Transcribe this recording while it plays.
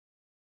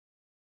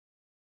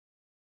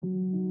Welcome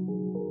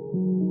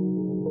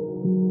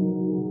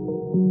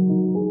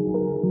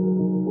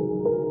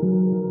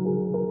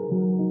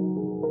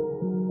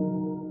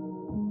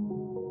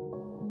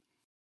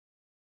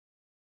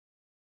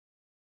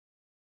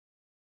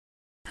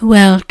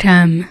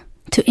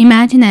to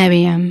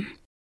Imaginarium,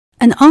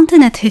 an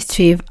alternate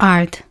history of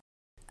art,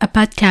 a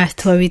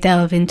podcast where we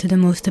delve into the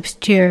most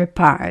obscure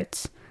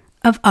parts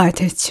of art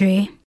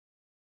history.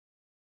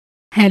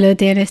 Hello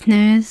dear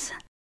listeners,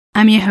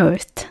 I'm your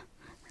host,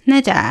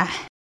 Najah,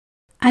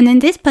 and in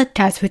this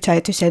podcast we try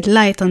to shed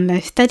light on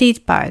less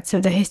studied parts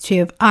of the history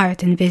of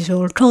art and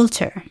visual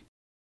culture.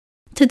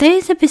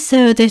 Today's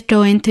episode is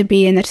going to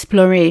be an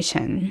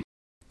exploration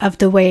of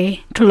the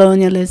way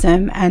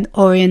colonialism and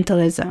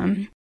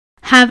orientalism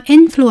have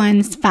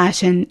influenced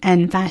fashion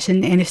and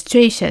fashion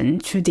illustration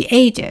through the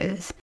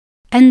ages,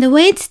 and the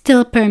way it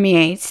still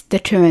permeates the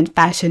current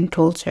fashion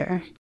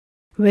culture,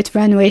 with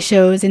runway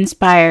shows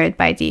inspired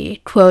by the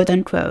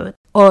quote-unquote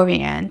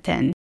Orient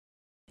and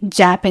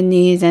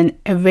Japanese and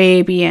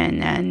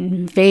Arabian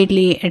and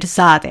vaguely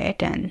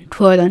exotic and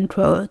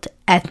quote-unquote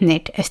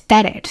ethnic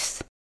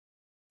aesthetics.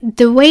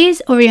 The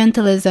ways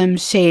Orientalism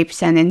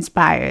shapes and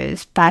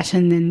inspires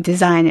fashion and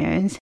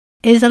designers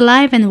is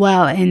alive and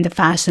well in the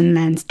fashion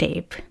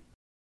landscape.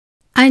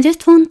 I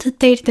just want to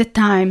take the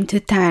time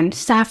to thank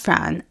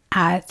Saffron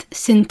at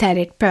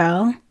Synthetic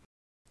Pearl,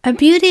 a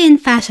beauty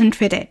and fashion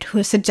critic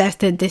who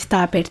suggested this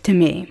topic to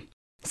me.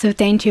 So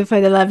thank you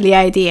for the lovely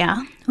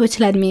idea, which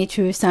led me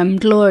through some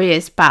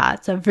glorious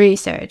paths of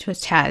research,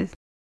 which has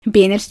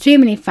been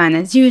extremely fun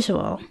as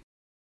usual.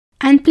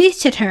 And please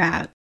check her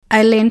out.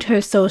 I linked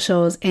her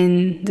socials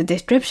in the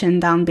description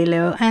down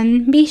below,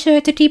 and be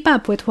sure to keep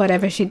up with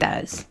whatever she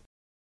does.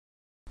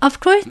 Of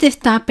course, this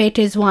topic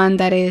is one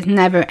that is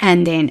never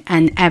ending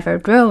and ever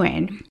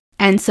growing,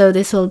 and so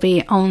this will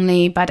be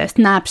only but a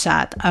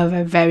snapshot of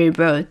a very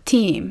broad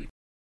theme.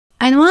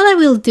 And while I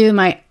will do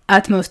my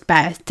utmost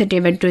best to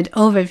give a good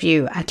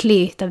overview at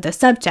least of the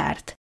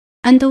subject,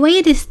 and the way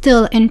it is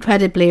still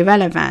incredibly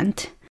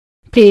relevant,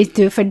 please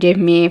do forgive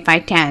me if I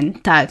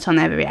can't touch on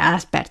every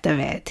aspect of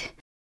it.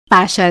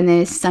 Fashion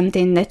is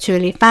something that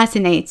truly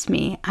fascinates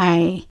me.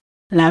 I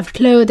love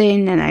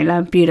clothing, and I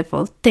love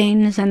beautiful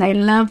things, and I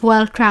love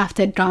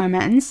well-crafted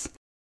garments.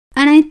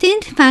 And I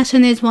think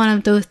fashion is one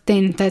of those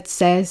things that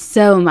says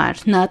so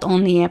much, not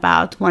only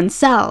about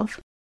oneself,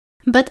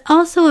 but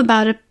also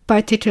about a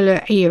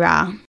particular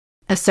era,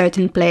 a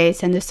certain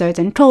place, and a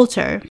certain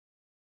culture.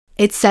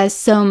 It says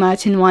so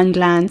much in one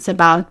glance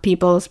about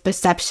people's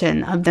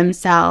perception of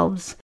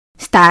themselves,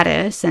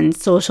 status, and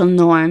social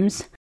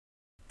norms.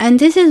 And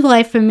this is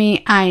why for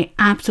me, I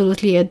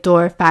absolutely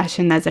adore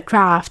fashion as a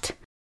craft,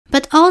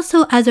 but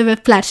also as a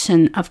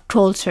reflection of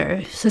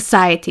culture,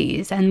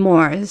 societies, and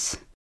mores.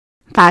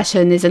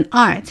 Fashion is an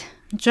art,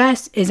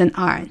 dress is an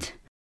art,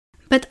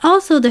 but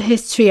also the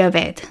history of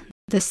it,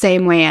 the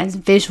same way as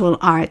visual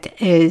art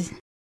is,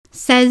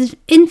 says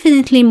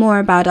infinitely more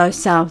about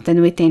ourselves than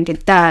we think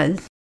it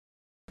does.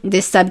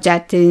 This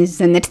subject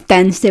is an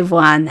extensive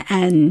one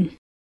and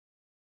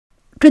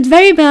could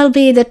very well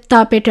be the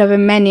topic of a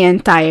many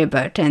entire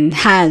book, and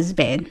has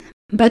been,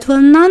 but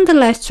we'll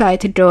nonetheless try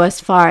to go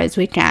as far as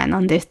we can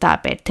on this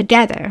topic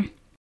together.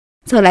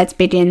 So let's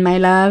begin, my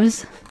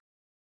loves.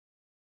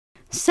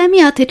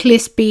 Semiotically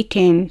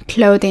speaking,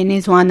 clothing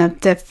is one of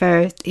the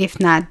first, if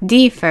not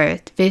the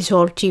first,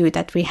 visual cue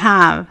that we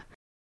have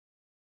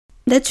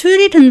that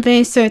truly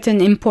conveys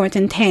certain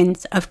important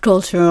hints of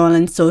cultural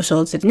and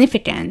social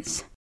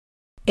significance.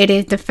 It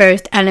is the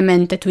first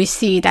element that we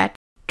see that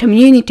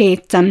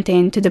communicates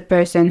something to the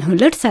person who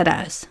looks at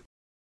us.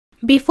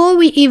 Before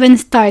we even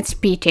start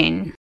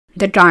speaking,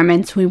 the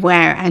garments we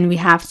wear and we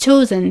have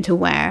chosen to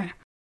wear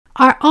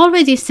are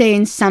already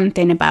saying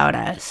something about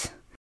us.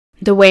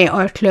 The way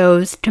our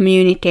clothes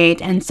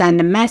communicate and send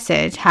a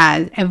message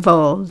has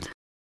evolved,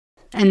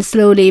 and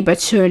slowly but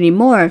surely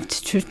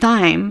morphed through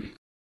time.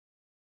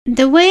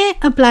 The way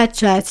a black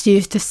dress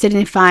used to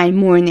signify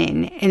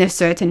mourning in a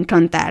certain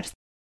context,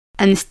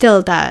 and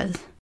still does.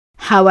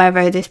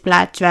 However, this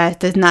black dress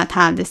does not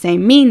have the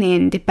same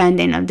meaning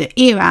depending on the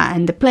era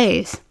and the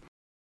place.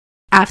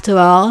 After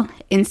all,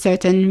 in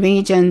certain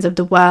regions of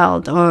the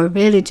world or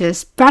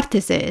religious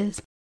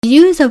practices, the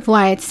use of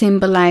white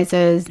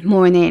symbolizes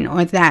mourning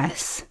or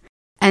death,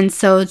 and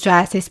so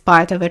dress is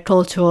part of a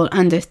cultural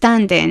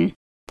understanding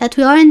that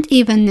we aren't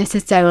even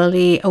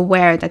necessarily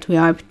aware that we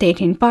are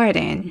taking part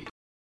in.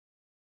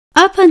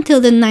 Up until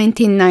the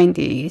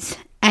 1990s,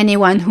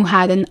 anyone who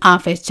had an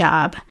office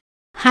job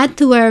had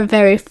to wear a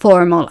very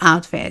formal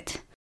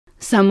outfit.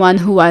 Someone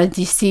who was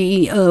the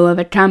CEO of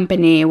a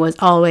company was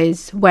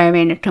always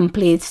wearing a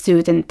complete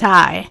suit and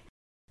tie,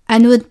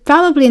 and would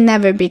probably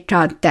never be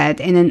caught dead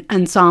in an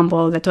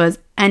ensemble that was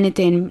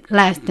anything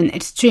less than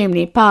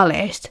extremely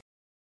polished,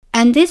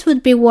 and this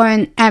would be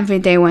worn every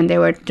day when they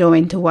were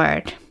going to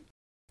work.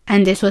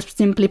 And this was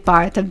simply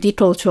part of the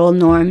cultural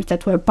norms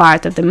that were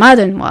part of the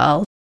modern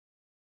world.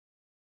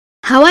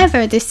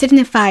 However, the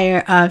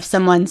signifier of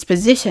someone's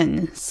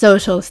position,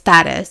 social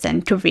status,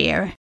 and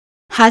career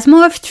has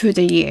morphed through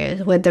the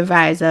years with the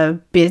rise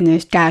of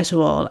business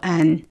casual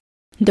and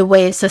the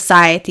way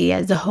society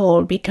as a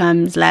whole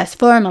becomes less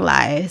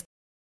formalized.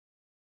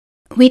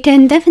 We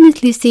can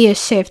definitely see a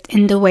shift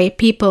in the way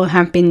people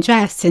have been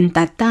dressed since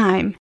that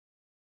time.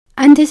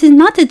 And this is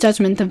not a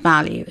judgment of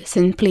value,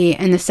 simply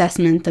an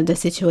assessment of the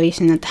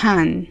situation at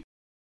hand.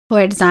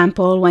 For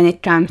example, when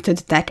it comes to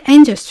the tech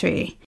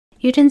industry,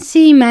 you can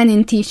see men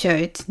in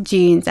t-shirts,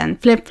 jeans,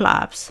 and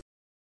flip-flops,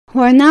 who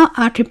are now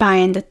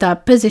occupying the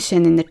top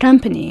position in the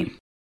company.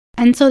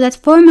 And so that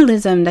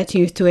formalism that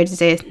used to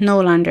exist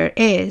no longer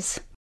is.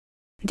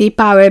 The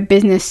power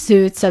business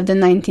suits of the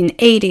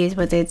 1980s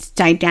with its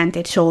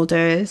gigantic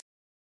shoulders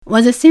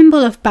was a symbol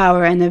of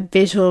power and of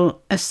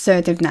visual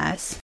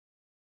assertiveness.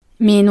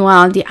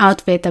 Meanwhile, the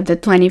outfit of the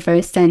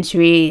 21st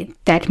century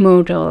tech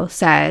mogul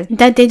says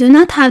that they do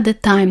not have the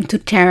time to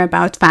care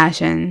about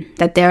fashion,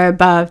 that they are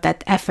above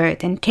that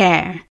effort and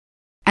care,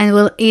 and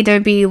will either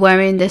be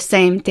wearing the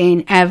same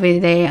thing every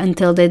day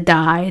until they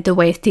die, the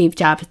way Steve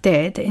Jobs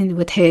did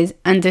with his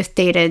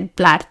understated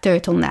black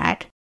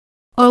turtleneck,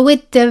 or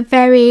with the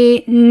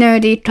very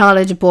nerdy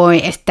college boy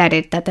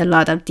aesthetic that a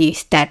lot of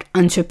these tech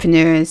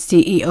entrepreneurs,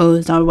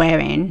 CEOs are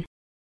wearing,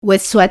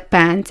 with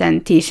sweatpants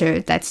and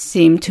t-shirts that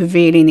seem to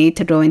really need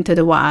to go into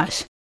the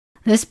wash,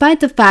 despite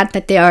the fact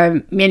that they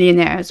are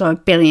millionaires or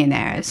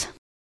billionaires.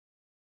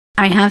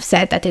 I have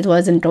said that it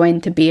wasn't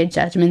going to be a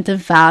judgment of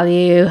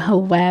value,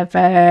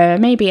 however,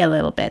 maybe a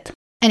little bit.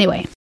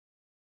 Anyway,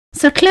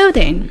 so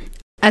clothing,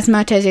 as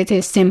much as it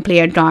is simply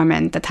a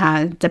garment that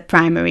has the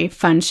primary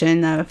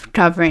function of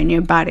covering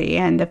your body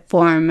and the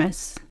form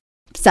as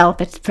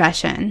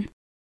self-expression,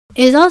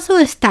 is also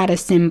a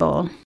status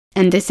symbol,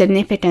 and the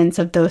significance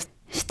of those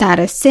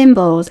status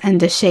symbols and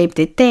the shape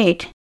they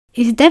take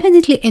is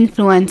definitely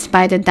influenced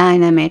by the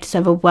dynamics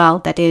of a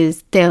world that is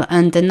still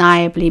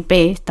undeniably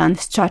based on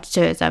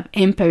structures of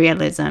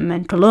imperialism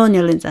and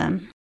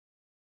colonialism.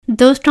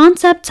 Those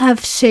concepts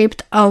have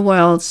shaped our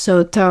world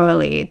so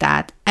thoroughly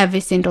that every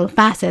single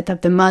facet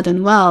of the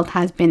modern world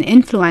has been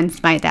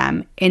influenced by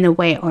them in a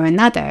way or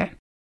another.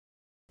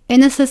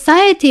 In a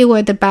society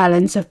where the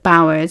balance of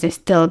powers is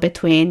still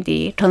between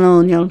the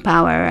colonial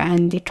power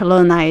and the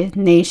colonized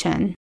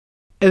nation,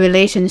 a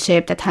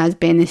relationship that has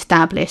been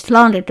established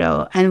long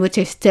ago and which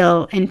is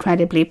still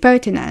incredibly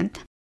pertinent.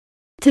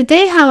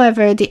 Today,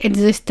 however, the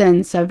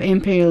existence of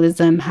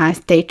imperialism has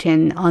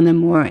taken on a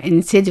more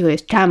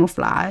insidious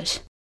camouflage.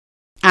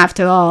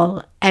 After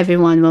all,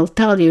 everyone will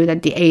tell you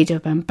that the age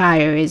of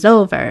empire is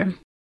over.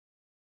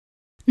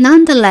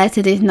 Nonetheless,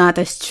 it is not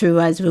as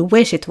true as we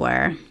wish it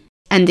were,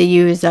 and the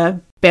use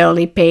of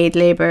barely paid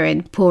labor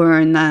in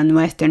poorer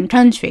non-Western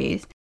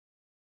countries,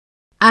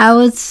 I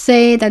would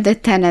say that the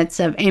tenets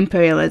of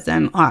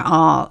imperialism are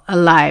all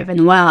alive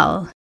and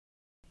well.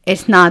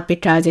 It's not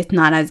because it's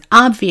not as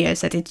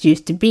obvious as it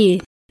used to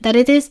be that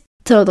it is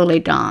totally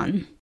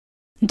gone.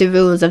 The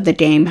rules of the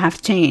game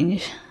have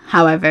changed,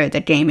 however,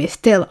 the game is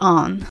still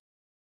on.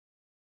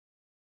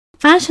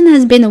 Fashion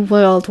has been a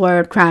world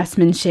where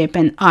craftsmanship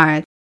and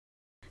art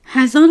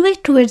has always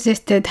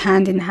coexisted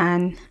hand in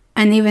hand,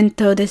 and even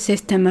though the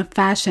system of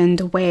fashion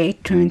the way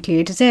it currently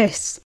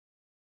exists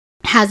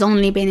has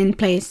only been in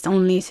place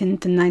only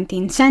since the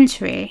 19th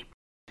century,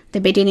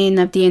 the beginning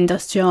of the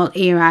industrial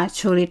era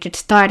truly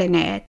kick-starting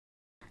it,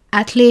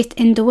 at least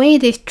in the way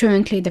it is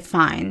currently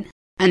defined,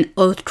 and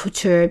haute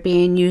couture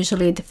being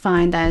usually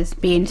defined as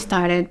being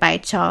started by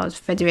Charles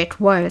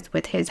Frederick Worth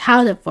with his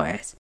House of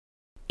Worth,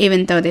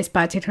 even though this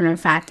particular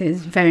fact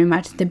is very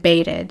much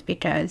debated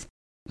because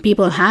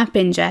people have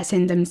been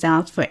dressing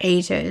themselves for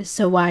ages,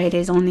 so why it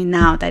is only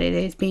now that it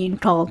is being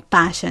called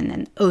fashion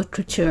and haute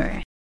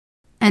couture,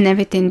 and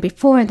everything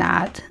before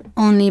that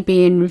only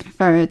being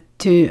referred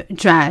to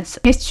dress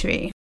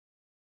history.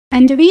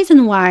 And the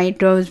reason why it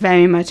goes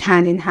very much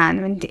hand in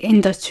hand with the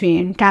industry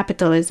and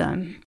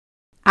capitalism.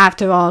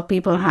 After all,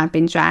 people have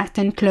been dressed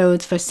and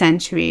clothed for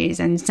centuries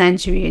and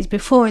centuries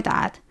before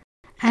that,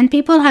 and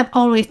people have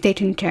always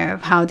taken care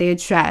of how they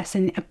dress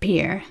and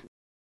appear.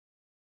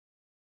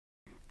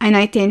 And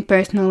I think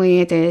personally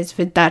it is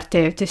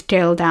reductive to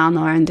scale down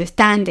our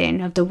understanding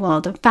of the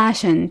world of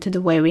fashion to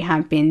the way we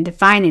have been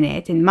defining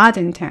it in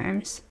modern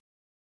terms.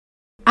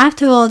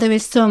 After all, there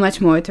is so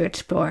much more to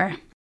explore.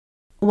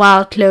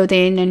 While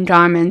clothing and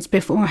garments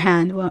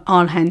beforehand were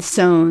all hand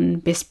sewn,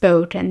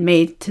 bespoke, and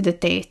made to the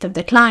taste of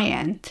the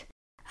client,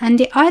 and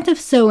the art of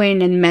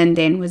sewing and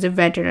mending was a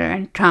regular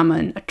and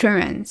common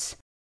occurrence,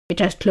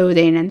 because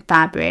clothing and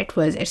fabric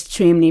was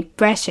extremely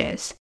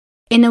precious,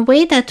 in a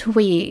way that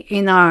we,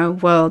 in our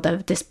world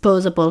of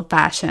disposable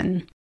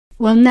fashion,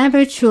 will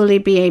never truly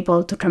be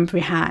able to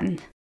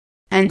comprehend.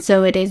 And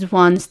so it is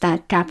once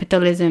that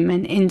capitalism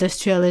and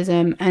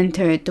industrialism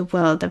entered the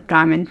world of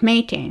garment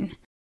making,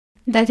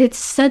 that it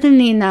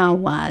suddenly now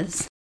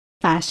was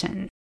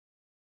fashion.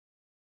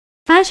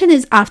 Fashion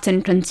is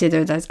often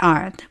considered as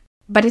art,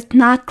 but it's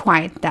not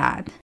quite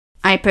that.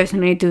 I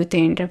personally do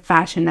think of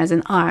fashion as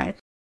an art.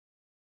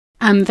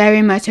 I'm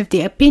very much of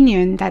the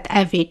opinion that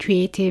every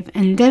creative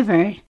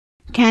endeavor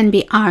can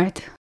be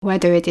art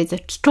whether it is a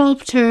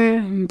sculpture,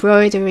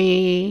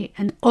 embroidery,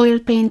 an oil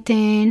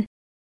painting,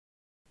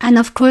 and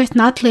of course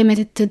not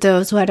limited to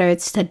those, whether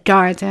it's a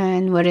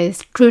garden, whether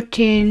it's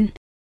cooking,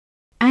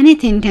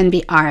 anything can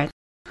be art.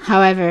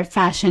 However,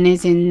 fashion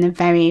is in a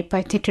very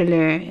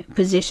particular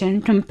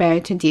position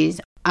compared to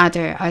these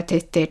other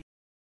artistic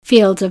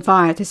fields of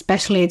art,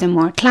 especially the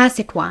more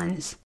classic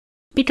ones.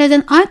 Because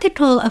an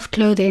article of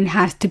clothing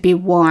has to be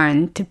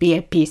worn to be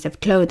a piece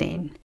of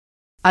clothing.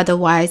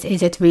 Otherwise,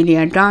 is it really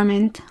a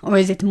garment, or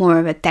is it more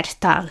of a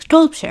textile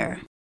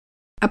sculpture?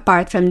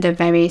 Apart from the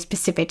very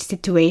specific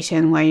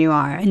situation where you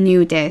are a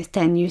nudist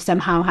and you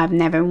somehow have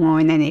never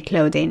worn any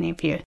clothing in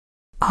your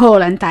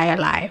whole entire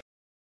life.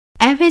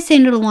 Every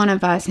single one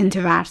of us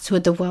interacts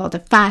with the world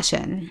of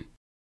fashion.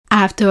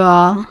 After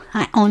all,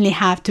 I only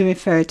have to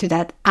refer to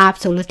that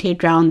absolutely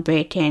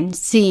groundbreaking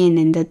scene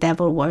in The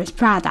Devil Wears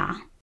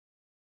Prada.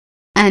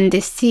 And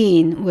this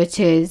scene, which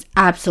is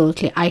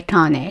absolutely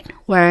iconic,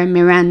 where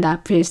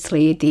Miranda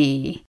Priestley,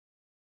 the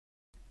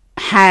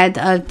head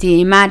of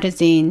the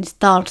magazine,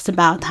 talks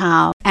about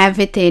how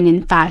everything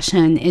in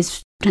fashion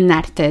is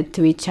connected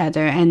to each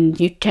other and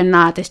you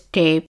cannot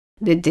escape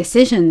the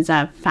decisions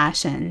of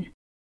fashion.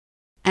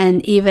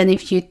 And even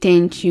if you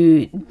think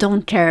you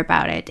don't care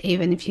about it,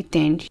 even if you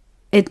think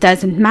it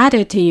doesn't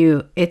matter to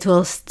you, it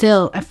will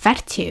still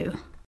affect you.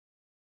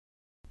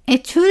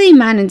 It truly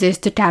manages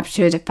to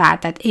capture the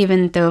fact that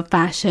even though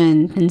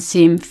fashion can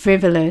seem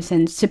frivolous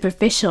and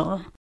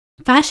superficial,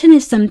 fashion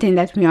is something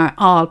that we are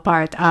all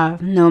part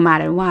of, no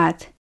matter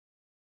what.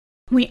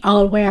 We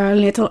all wear our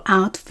little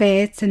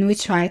outfits and we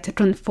try to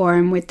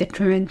conform with the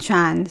current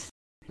trends.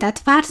 That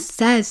fact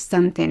says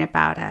something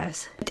about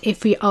us. But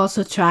if we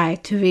also try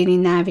to really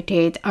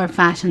navigate our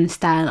fashion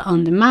style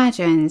on the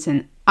margins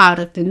and out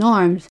of the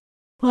norms,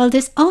 well,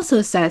 this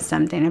also says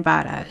something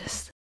about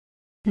us.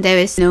 There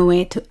is no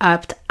way to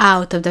opt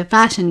out of the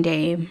fashion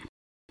game.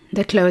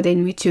 The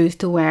clothing we choose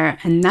to wear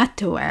and not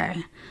to wear,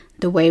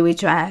 the way we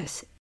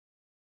dress,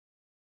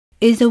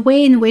 is a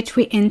way in which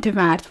we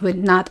interact with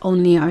not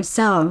only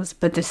ourselves,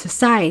 but the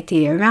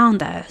society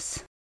around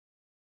us.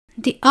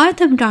 The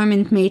art of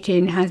garment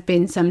making has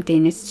been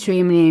something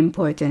extremely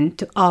important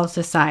to all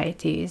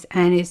societies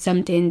and is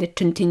something that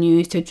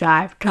continues to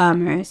drive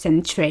commerce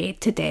and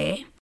trade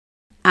today.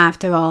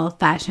 After all,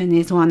 fashion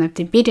is one of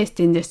the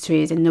biggest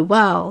industries in the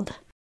world.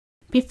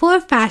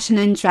 Before fashion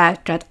and dress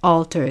got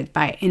altered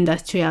by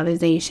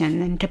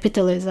industrialization and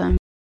capitalism,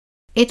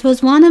 it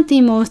was one of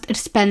the most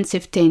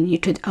expensive things you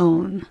could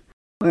own,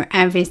 where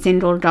every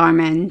single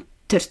garment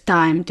took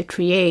time to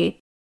create,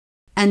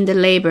 and the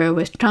labor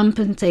was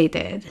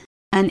compensated.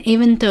 And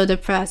even though the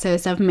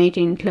process of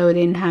making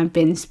clothing have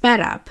been sped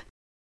up,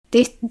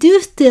 they do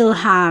still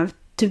have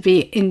to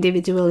be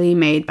individually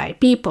made by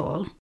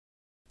people.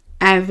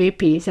 Every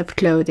piece of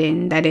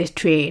clothing that is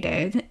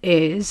created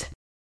is,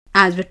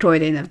 as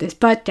recording of this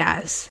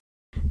podcast,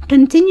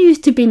 continues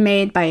to be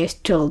made by a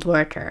skilled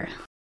worker.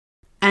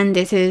 And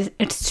this is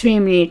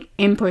extremely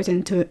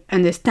important to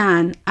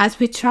understand as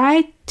we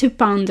try to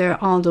ponder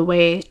all the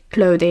ways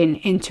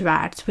clothing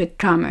interacts with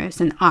commerce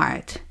and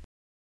art.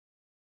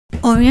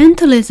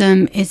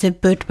 Orientalism is a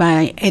book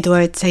by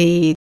Edward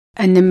Said,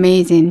 an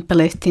amazing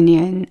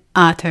Palestinian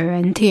author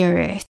and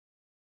theorist,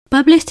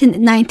 published in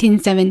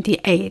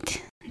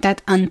 1978,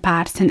 that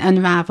unpacks and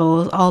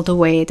unravels all the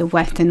way the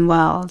Western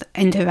world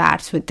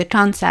interacts with the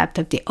concept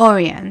of the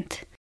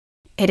Orient.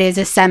 It is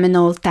a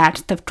seminal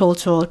text of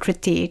cultural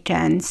critique,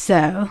 and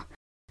so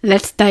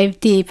let's dive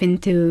deep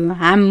into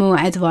Ammu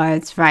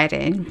Edwards'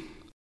 writing.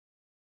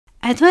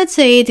 Edward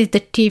Said is the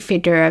key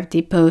figure of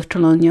the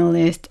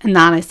post-colonialist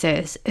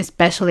analysis,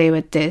 especially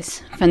with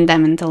this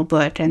fundamental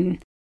book,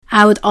 and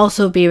I would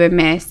also be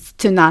remiss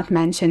to not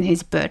mention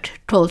his book,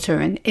 Culture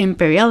and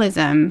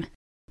Imperialism,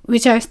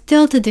 which are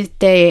still to this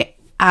day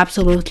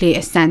absolutely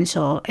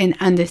essential in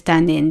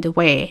understanding the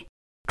way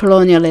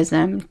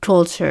colonialism,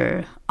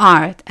 culture,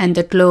 art, and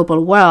the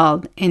global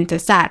world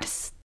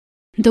intersects.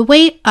 The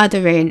way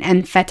othering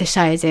and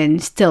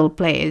fetishizing still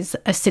plays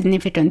a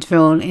significant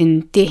role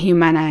in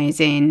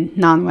dehumanizing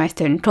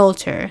non-Western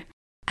culture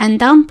and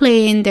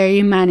downplaying their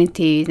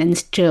humanities and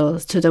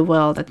skills to the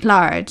world at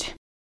large.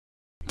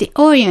 The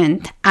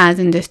Orient, as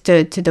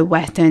understood to the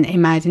Western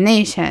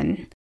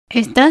imagination,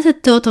 is thus a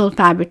total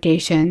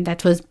fabrication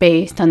that was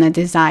based on a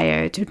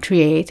desire to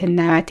create a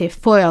narrative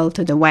foil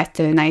to the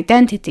Western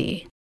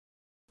identity,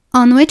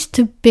 on which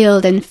to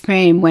build and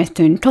frame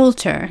Western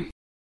culture.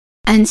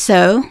 And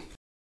so,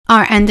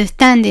 our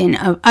understanding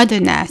of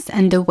otherness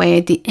and the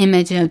way the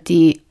image of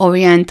the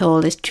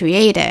Oriental is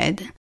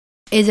created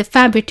is a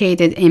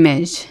fabricated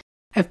image,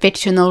 a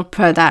fictional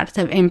product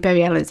of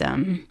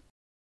imperialism.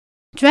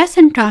 Dress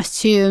and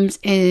costumes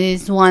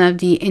is one of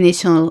the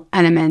initial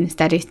elements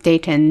that is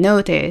taken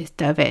notice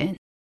of it.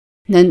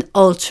 An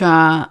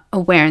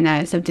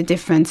ultra-awareness of the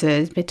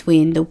differences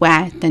between the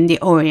West and the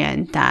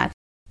Orient that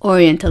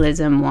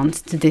Orientalism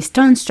wants to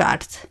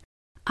deconstruct.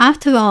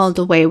 After all,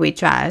 the way we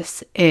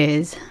dress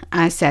is,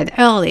 as said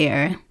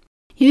earlier,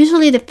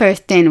 usually the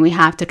first thing we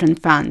have to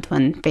confront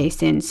when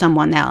facing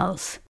someone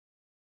else.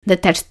 the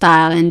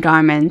textile and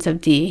garments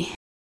of the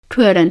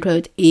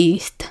quote-unquote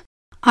East,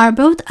 are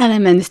both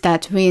elements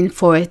that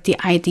reinforce the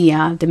idea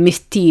of the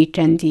mystique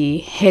and the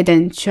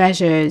hidden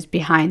treasures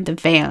behind the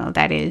veil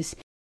that is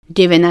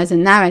given as a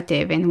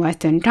narrative in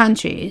Western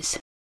countries.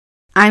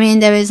 I mean,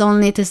 there is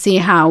only to see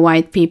how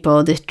white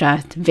people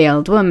distrust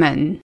veiled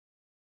women.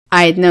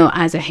 I'd know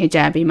as a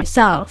hijabi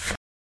myself.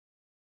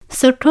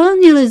 So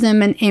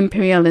colonialism and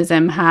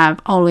imperialism have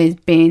always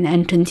been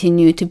and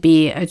continue to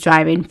be a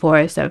driving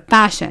force of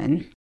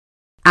fashion.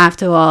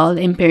 After all,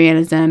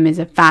 imperialism is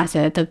a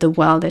facet of the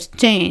world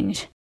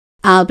exchange,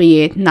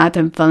 albeit not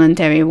a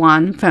voluntary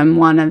one from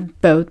one of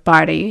both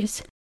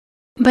parties.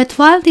 But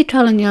while the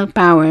colonial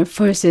power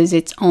forces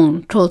its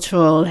own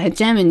cultural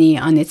hegemony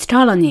on its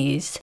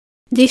colonies,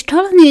 these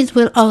colonies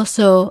will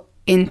also,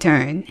 in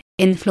turn,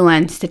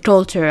 influence the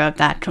culture of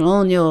that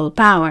colonial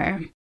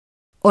power.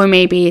 Or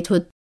maybe it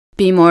would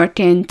be more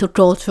akin to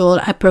cultural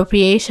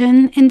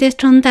appropriation in this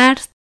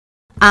context.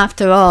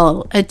 After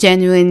all, a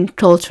genuine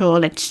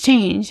cultural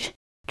exchange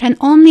can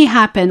only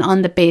happen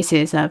on the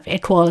basis of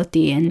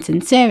equality and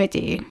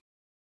sincerity.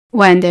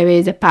 When there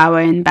is a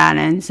power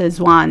imbalance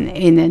as one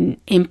in an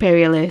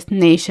imperialist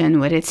nation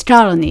with its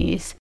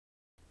colonies,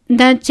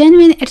 that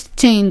genuine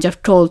exchange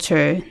of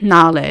culture,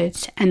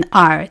 knowledge, and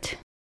art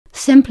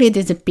simply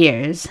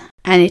disappears,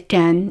 and it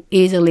can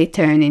easily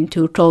turn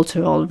into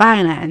cultural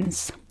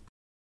violence.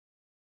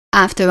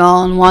 After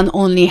all, one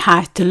only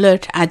has to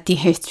look at the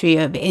history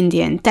of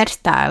Indian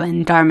textile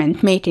and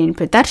garment making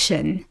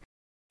production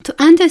to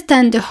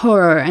understand the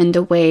horror and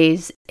the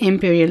ways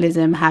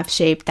imperialism have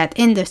shaped that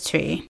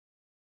industry,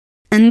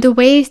 and the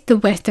ways the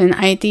Western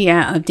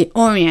idea of the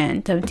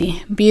Orient, of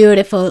the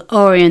beautiful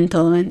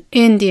Oriental and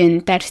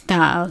Indian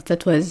textiles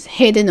that was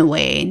hidden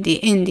away in the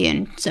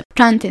Indian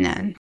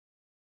subcontinent.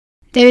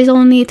 There is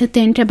only to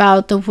think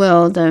about the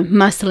world of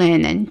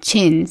muslin and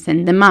chintz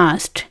and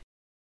damask,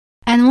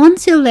 and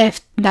once you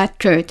lift that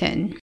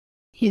curtain,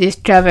 you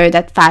discover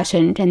that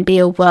fashion can be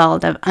a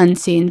world of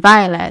unseen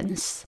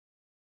violence.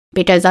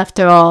 Because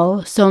after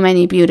all, so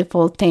many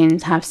beautiful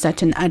things have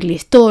such an ugly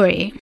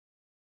story.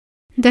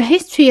 The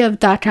history of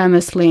Dhaka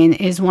muslin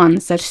is one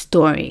such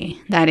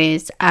story that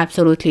is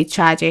absolutely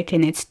tragic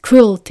in its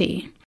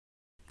cruelty,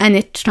 and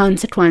its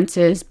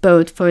consequences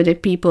both for the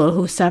people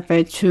who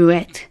suffered through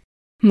it,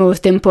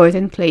 most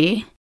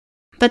importantly,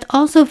 but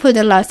also for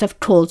the loss of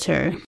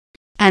culture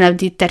and of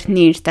the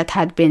techniques that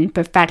had been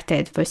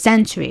perfected for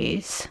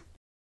centuries.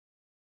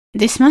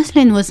 This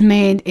muslin was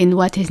made in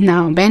what is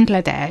now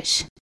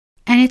Bangladesh,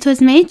 and it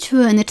was made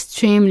through an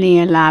extremely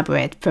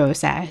elaborate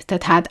process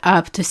that had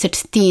up to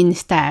 16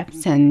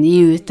 steps and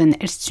used an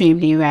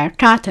extremely rare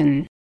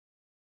cotton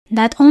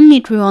that only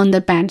grew on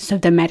the banks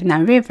of the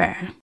Meghna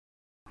River.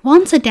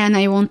 Once again,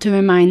 I want to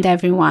remind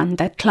everyone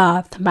that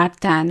cloth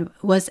back then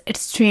was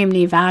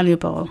extremely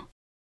valuable,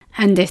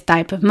 and this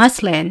type of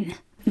muslin,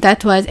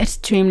 that was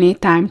extremely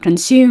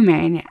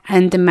time-consuming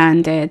and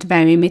demanded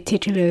very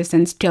meticulous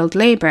and skilled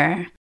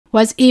labor,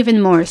 was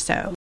even more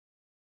so.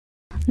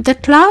 The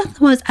cloth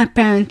was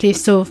apparently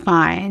so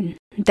fine,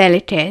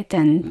 delicate,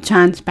 and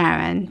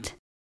transparent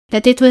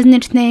that it was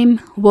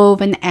nicknamed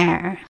woven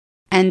air,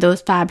 and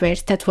those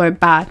fabrics that were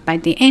bought by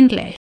the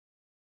English,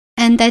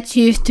 and that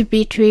used to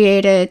be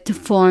created to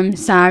form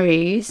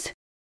saris,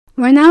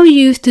 were now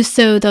used to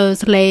sew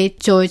those late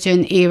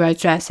Georgian-era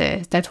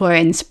dresses that were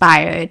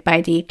inspired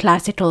by the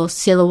classical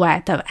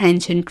silhouette of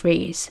ancient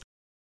Greece.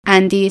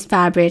 And these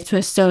fabrics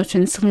were so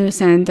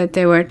translucent that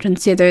they were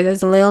considered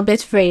as a little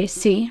bit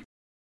racy,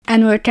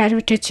 and were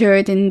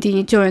caricatured in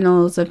the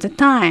journals of the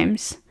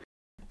times.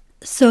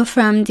 So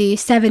from the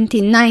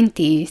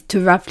 1790s to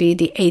roughly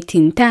the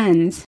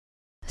 1810s,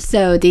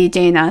 so the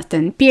Jane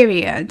Austen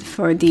period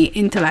for the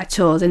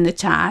intellectuals in the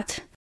chat,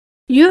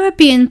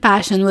 European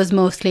fashion was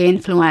mostly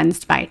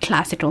influenced by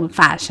classical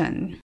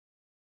fashion,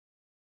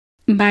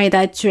 by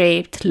that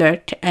draped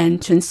look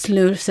and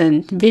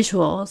translucent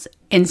visuals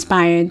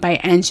inspired by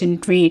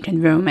ancient Greek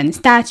and Roman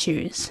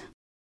statues.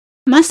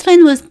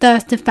 Muslin was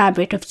thus the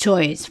fabric of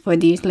choice for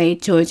these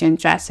late Georgian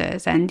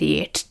dresses, and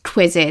the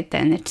exquisite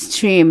and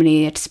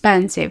extremely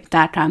expensive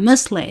Dhaka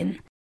muslin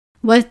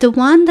was the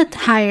one that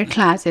higher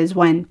classes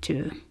went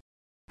to.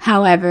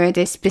 However,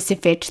 this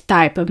specific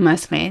type of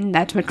muslin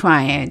that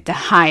required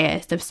the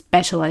highest of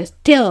specialized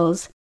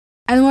skills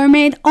and were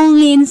made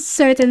only in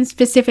certain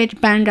specific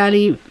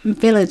Bengali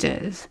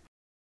villages.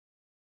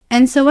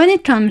 And so when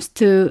it comes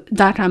to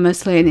Dhaka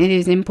muslin, it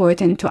is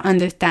important to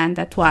understand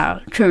that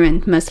while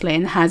current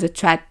muslin has a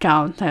thread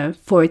count of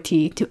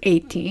 40 to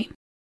 80,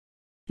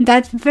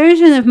 that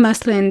version of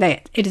muslin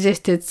that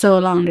existed so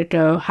long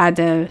ago had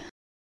a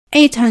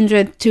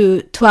 800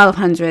 to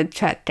 1200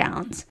 thread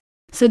counts.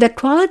 So the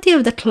quality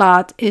of the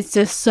cloth is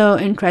just so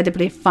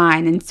incredibly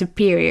fine and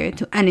superior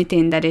to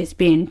anything that is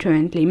being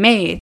currently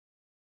made.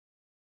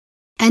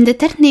 And the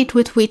technique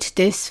with which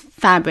this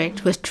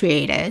fabric was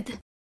created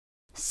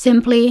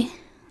simply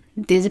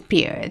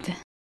disappeared.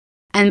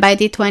 And by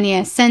the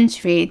 20th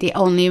century, the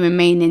only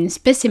remaining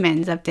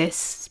specimens of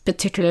this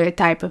particular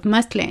type of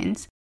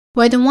muslins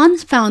were the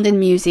ones found in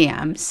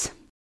museums.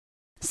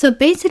 So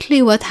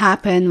basically what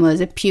happened was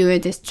a pure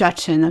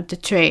destruction of the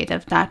trade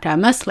of Dhaka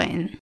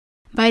muslin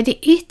by the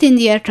East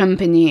India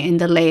Company in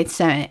the late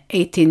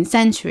 18th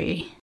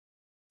century,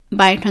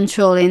 by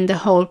controlling the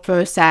whole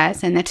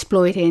process and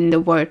exploiting the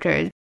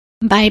workers,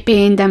 by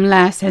paying them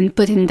less and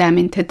putting them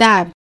into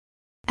debt.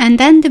 And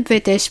then the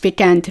British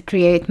began to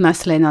create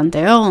muslin on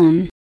their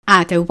own,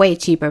 at a way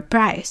cheaper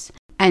price,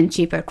 and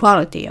cheaper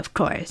quality, of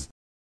course,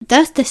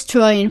 thus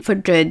destroying for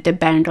good the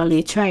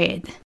Bengali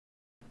trade.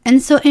 And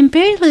so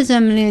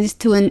imperialism leads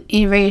to an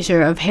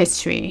erasure of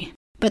history,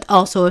 but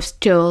also of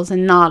skills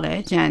and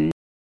knowledge, and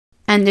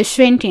the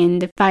shrinking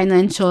the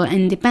financial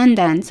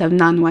independence of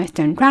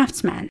non-Western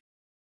craftsmen.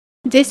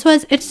 This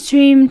was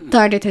extreme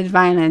targeted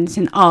violence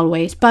in all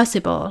ways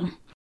possible.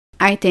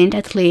 I think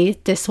at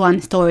least this one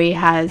story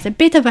has a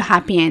bit of a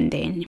happy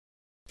ending,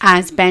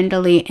 as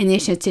Bengali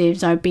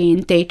initiatives are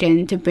being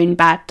taken to bring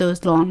back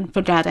those long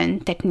forgotten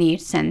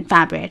techniques and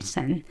fabrics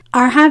and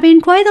are having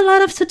quite a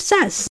lot of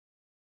success.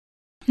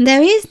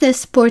 There is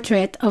this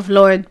portrait of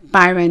Lord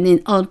Byron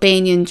in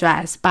Albanian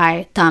dress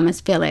by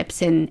Thomas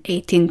Phillips in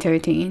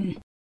 1813.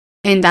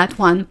 In that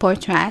one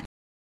portrait,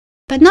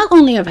 but not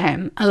only of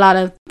him, a lot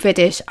of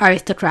British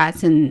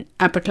aristocrats and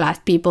upper-class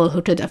people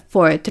who could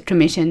afford to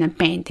commission a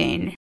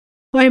painting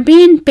were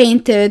being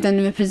painted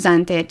and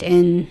represented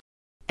in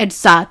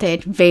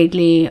exotic,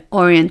 vaguely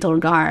oriental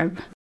garb.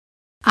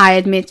 I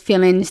admit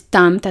feeling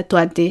stumped at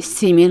what they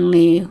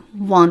seemingly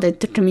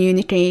wanted to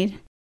communicate.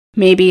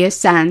 Maybe a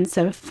sense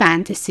of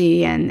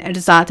fantasy and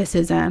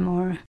exoticism,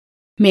 or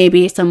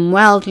maybe some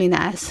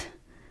worldliness,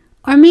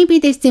 or maybe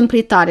they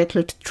simply thought it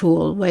looked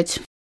cool, which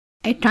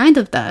it kind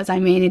of does. I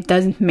mean, it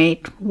doesn't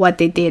make what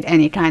they did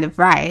any kind of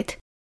right.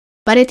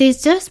 But it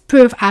is just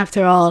proof,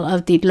 after all,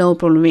 of the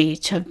global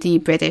reach of the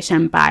British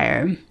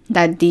Empire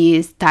that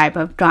these type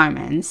of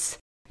garments,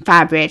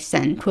 fabrics,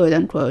 and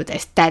quote-unquote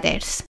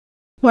aesthetics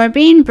were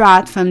being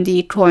brought from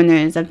the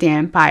corners of the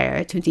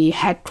empire to the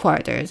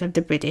headquarters of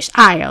the British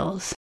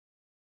Isles.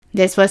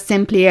 This was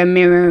simply a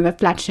mirror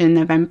reflection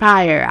of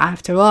empire,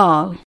 after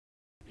all.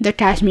 The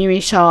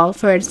Kashmiri shawl,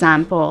 for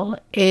example,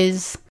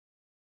 is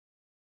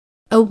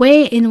a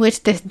way in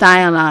which this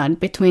dialogue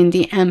between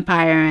the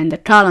empire and the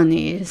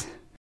colonies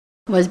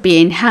was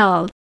being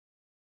held.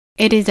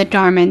 It is a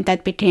garment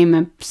that became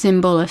a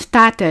symbol of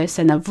status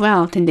and of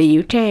wealth in the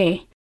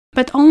UK,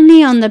 but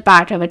only on the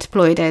back of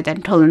exploited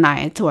and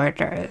colonized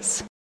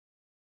workers.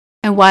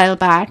 A while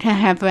back, I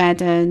have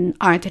read an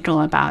article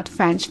about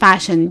French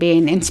fashion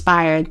being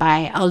inspired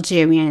by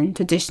Algerian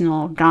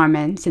traditional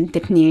garments and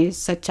techniques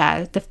such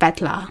as the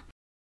fetla,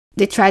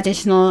 the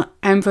traditional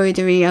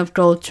embroidery of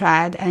gold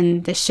thread,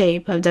 and the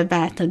shape of the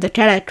vest of the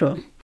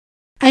keleku.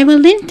 I will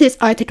link this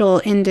article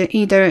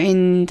either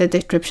in the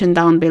description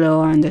down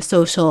below or on the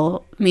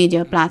social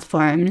media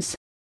platforms.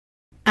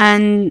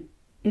 And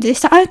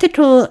this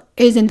article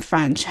is in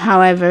French,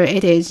 however,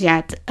 it is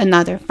yet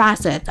another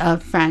facet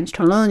of French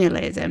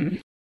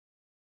colonialism,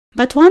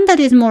 but one that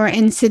is more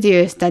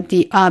insidious than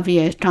the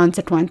obvious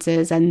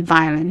consequences and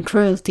violent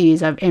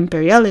cruelties of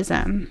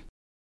imperialism.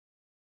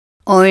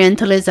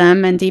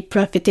 Orientalism and the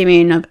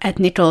profiteering of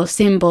ethnical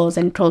symbols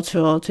and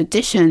cultural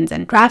traditions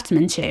and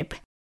craftsmanship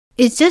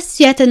is just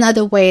yet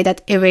another way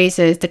that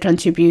erases the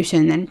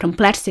contribution and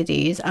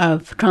complexities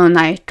of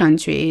colonized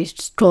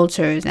countries,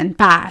 cultures, and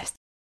past,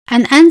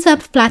 and ends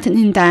up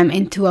flattening them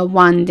into a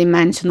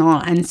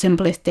one-dimensional and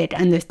simplistic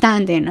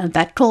understanding of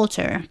that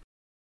culture.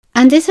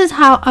 And this is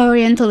how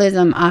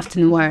Orientalism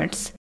often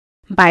works,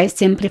 by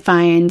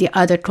simplifying the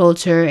other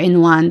culture in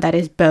one that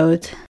is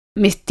both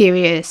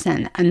mysterious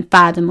and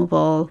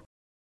unfathomable,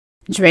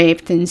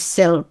 draped in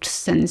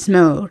silks and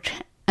smoke,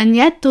 and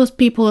yet those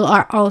people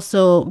are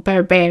also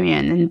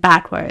barbarian and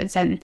backwards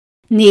and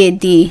need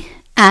the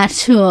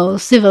actual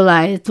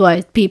civilized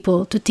white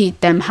people to teach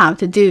them how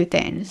to do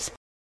things.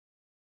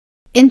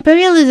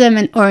 Imperialism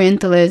and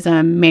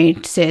Orientalism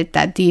makes it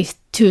that these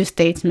two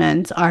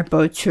statements are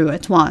both true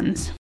at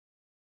once.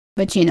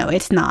 But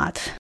it's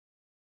not.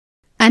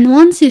 And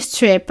once you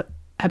strip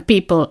a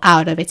people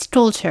out of its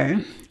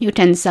culture, you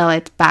can sell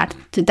it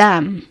back to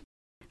them.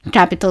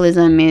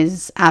 Capitalism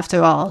is,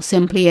 after all,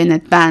 simply an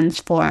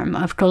advanced form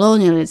of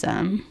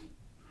colonialism.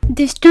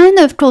 This kind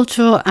of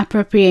cultural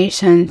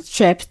appropriation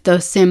strips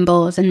those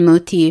symbols and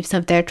motifs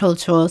of their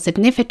cultural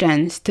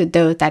significance to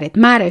those that it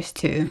matters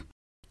to,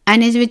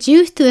 and is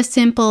reduced to a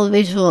simple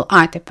visual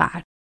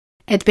artifact.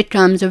 It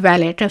becomes a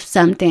relic of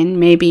something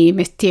maybe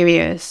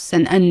mysterious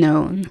and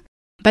unknown,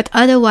 but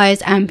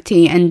otherwise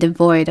empty and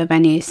devoid of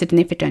any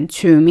significant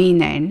true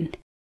meaning.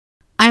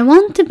 I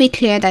want to be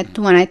clear that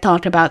when I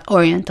talk about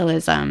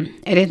Orientalism,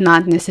 it is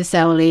not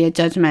necessarily a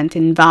judgment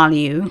in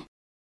value,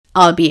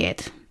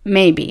 albeit,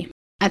 maybe,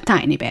 a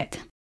tiny bit.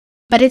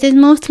 But it is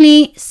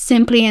mostly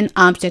simply an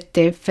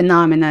objective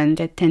phenomenon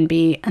that can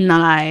be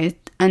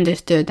analyzed,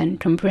 understood, and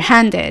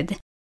comprehended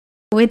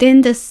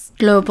within this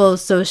global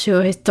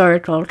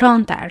socio-historical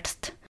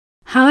context.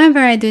 However,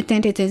 I do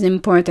think it is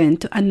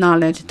important to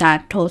acknowledge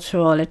that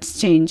cultural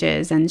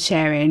exchanges and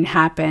sharing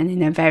happen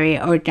in a very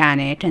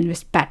organic and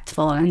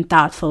respectful and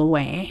thoughtful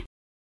way.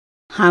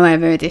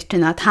 However, this did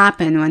not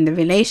happen when the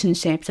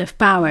relationships of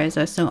powers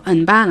are so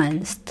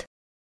unbalanced.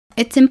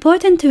 It's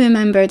important to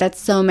remember that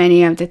so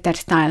many of the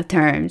textile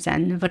terms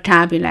and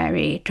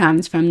vocabulary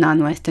comes from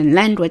non-Western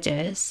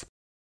languages.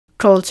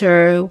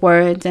 Culture,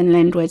 words, and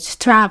language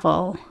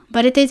travel,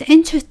 but it is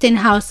interesting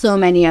how so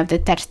many of the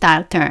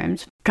textile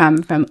terms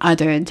come from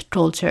other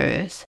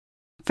cultures,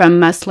 from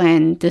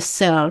muslin to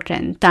silk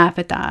and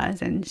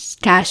taffetas and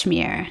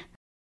cashmere.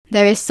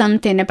 There is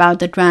something about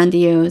the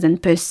grandiose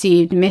and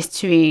perceived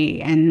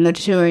mystery and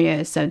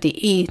luxurious of the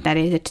East that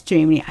is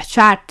extremely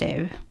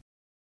attractive,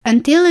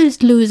 until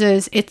it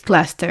loses its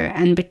luster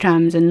and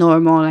becomes a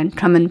normal and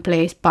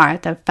commonplace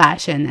part of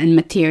fashion and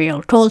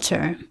material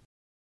culture.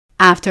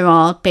 After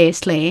all,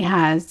 paisley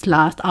has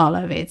lost all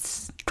of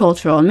its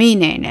cultural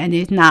meaning and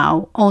is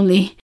now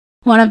only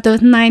one of those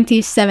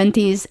 90s,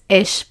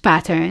 70s-ish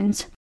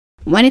patterns,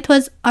 when it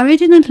was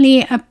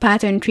originally a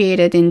pattern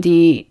created in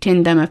the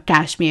Kingdom of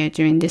Kashmir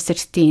during the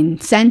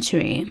 16th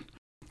century,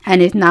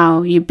 and is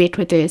now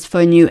ubiquitous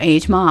for New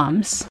Age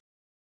moms.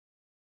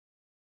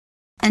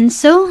 And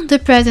so, the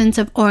presence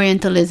of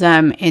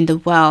Orientalism in the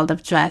world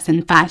of dress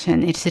and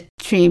fashion is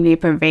extremely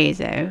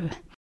pervasive.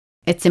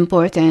 It's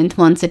important,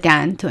 once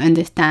again, to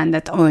understand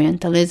that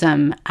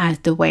Orientalism, as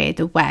the way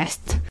the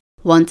West,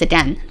 once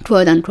again,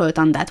 quote-unquote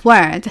on that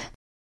word,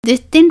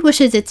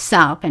 distinguishes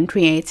itself and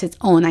creates its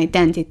own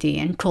identity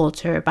and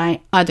culture by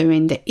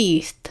othering the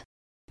East.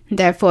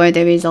 Therefore,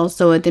 there is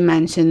also a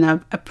dimension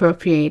of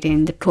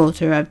appropriating the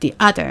culture of the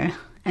other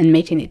and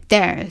making it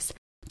theirs,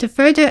 to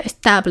further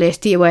establish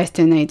the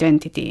Western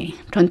identity,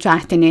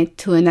 contrasting it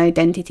to an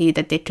identity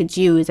that they could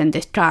use and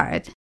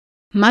discard,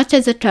 much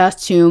as a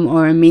costume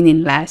or a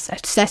meaningless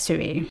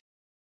accessory.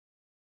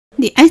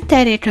 The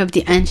aesthetic of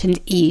the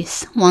ancient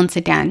East, once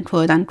again,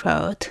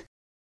 quote-unquote,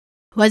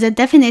 was a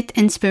definite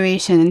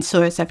inspiration and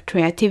source of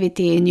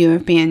creativity in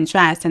European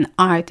dress and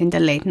art in the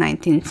late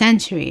 19th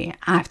century,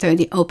 after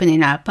the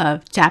opening up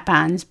of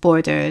Japan's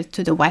borders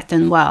to the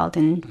Western world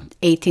in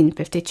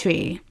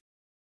 1853.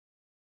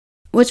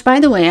 Which, by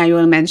the way, I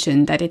will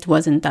mention that it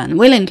wasn't done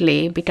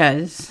willingly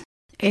because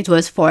it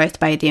was forced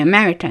by the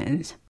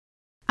Americans.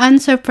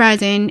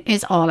 Unsurprising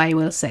is all I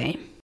will say.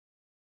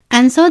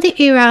 And so the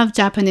era of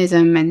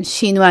Japonism and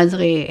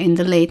chinoiserie in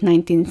the late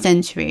 19th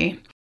century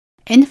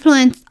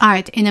influenced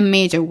art in a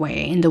major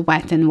way in the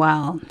Western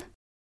world.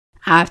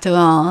 After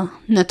all,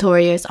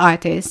 notorious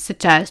artists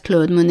such as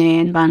Claude Monet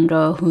and Van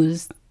Gogh,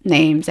 whose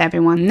names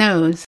everyone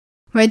knows,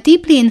 were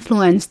deeply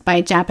influenced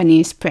by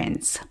Japanese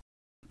prints.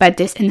 But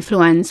this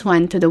influence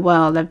went to the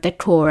world of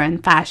decor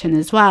and fashion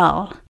as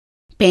well.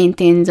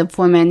 Paintings of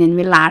women in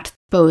relaxed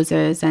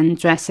poses and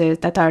dresses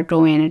that are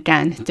going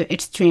against the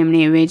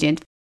extremely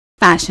rigid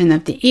fashion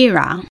of the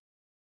era,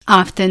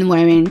 often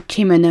wearing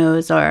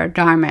kimonos or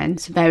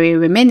garments very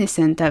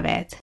reminiscent of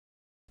it,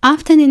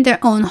 often in their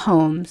own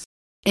homes,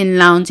 in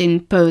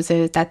lounging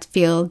poses that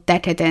feel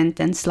decadent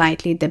and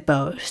slightly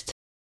debauched.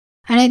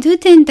 And I do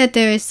think that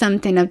there is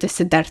something of the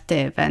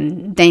seductive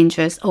and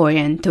dangerous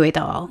orient to it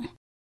all.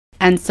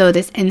 And so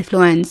this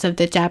influence of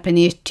the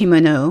Japanese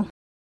kimono,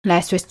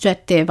 less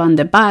restrictive on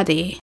the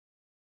body,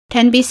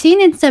 can be seen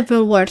in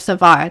several works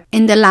of art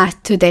in the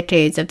last 2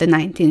 decades of the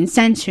 19th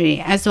century,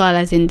 as well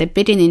as in the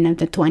beginning of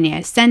the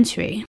 20th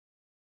century.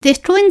 This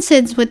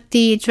coincides with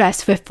the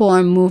dress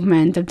reform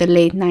movement of the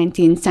late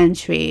 19th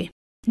century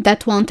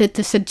that wanted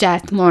to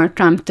suggest more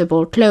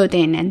comfortable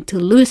clothing and to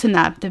loosen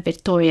up the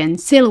Victorian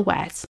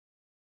silhouettes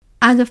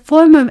as a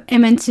form of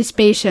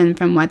emancipation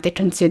from what they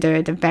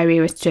considered a very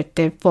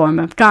restrictive form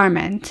of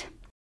garment.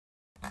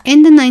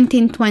 In the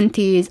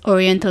 1920s,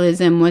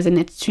 Orientalism was an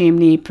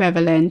extremely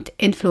prevalent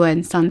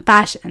influence on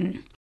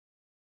fashion.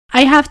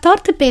 I have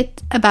talked a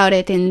bit about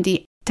it in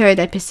the 3rd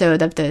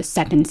episode of the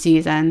 2nd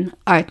season,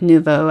 Art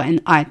Nouveau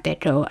and Art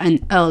Deco,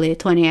 an early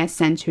 20th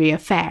century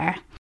affair,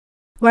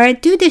 where I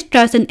do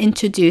discuss and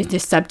introduce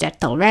this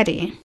subject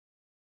already.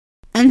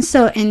 And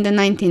so in the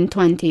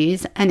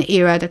 1920s, an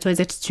era that was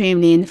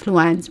extremely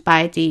influenced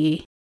by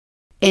the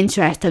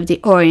interest of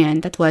the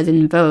Orient that was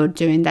in vogue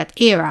during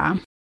that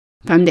era,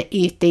 from the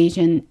East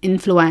Asian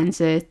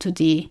influences to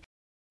the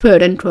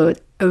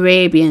quote-unquote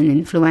Arabian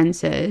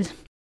influences,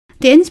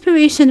 the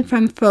inspiration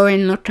from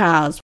foreign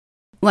locales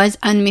was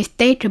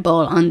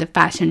unmistakable on the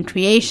fashion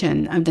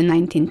creation of the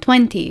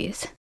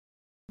 1920s.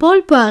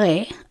 Paul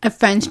Poiret, a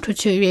French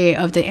couturier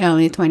of the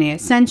early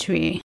 20th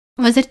century,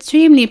 was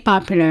extremely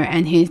popular,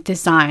 and his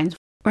designs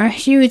were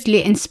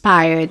hugely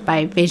inspired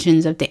by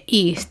visions of the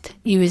East,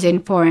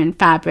 using foreign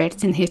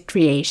fabrics in his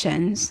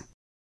creations.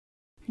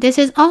 This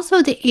is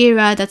also the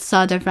era that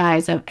saw the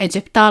rise of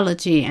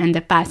Egyptology and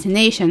the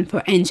fascination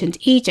for ancient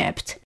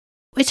Egypt,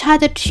 which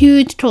had a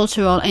huge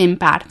cultural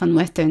impact on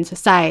Western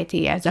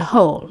society as a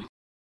whole,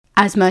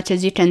 as much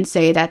as you can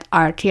say that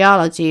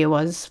archaeology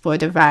was for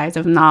the rise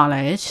of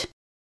knowledge.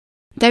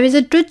 There is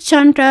a good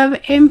chunk of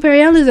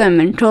imperialism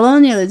and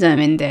colonialism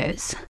in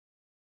this.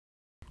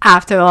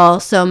 After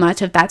all, so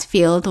much of that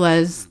field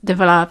was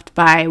developed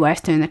by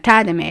Western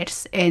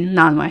academics in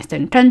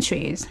non-Western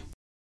countries.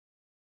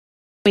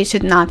 We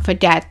should not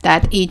forget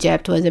that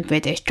Egypt was a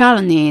British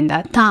colony in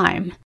that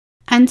time,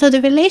 and so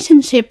the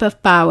relationship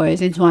of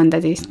powers is one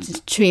that is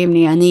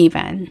extremely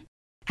uneven.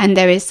 And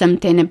there is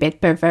something a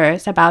bit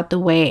perverse about the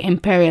way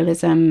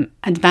imperialism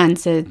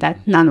advances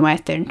that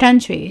non-Western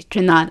countries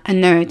do not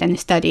unearth and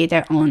study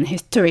their own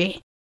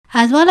history,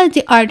 as well as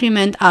the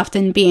argument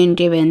often being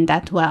given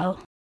that, well,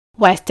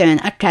 Western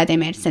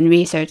academics and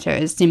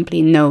researchers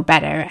simply know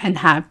better and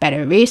have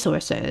better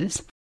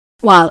resources,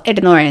 while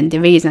ignoring the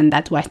reason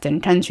that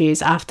Western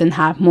countries often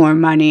have more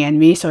money and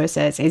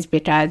resources is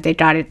because they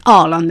got it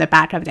all on the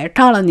back of their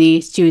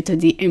colonies due to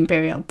the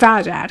imperial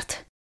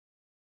project.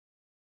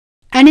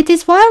 And it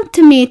is wild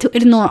to me to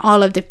ignore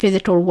all of the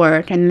physical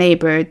work and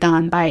labor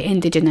done by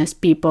indigenous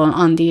people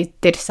on these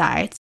dig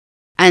sites,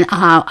 and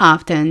how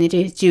often it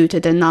is due to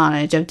the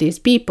knowledge of these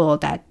people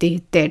that these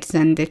digs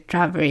and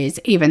discoveries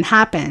even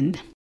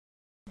happened.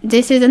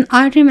 This is an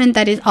argument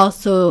that is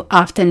also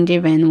often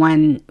given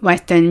when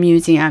Western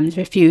museums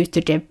refuse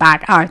to give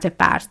back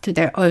artifacts to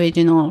their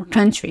original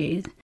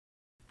countries.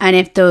 And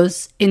if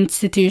those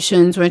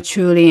institutions were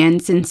truly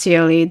and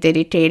sincerely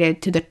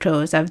dedicated to the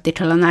cause of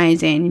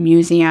decolonizing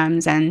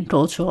museums and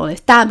cultural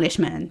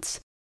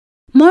establishments,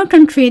 more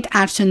concrete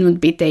action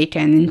would be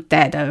taken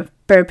instead of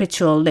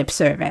perpetual lip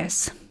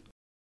service.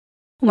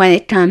 When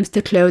it comes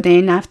to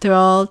clothing, after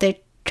all,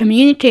 they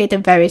communicate a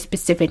very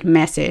specific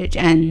message,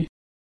 and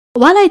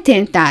while I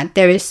think that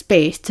there is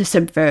space to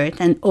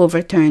subvert and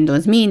overturn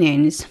those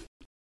meanings,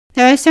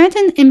 there are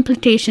certain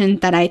implications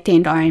that I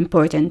think are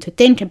important to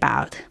think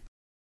about.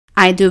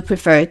 I do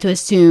prefer to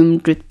assume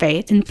good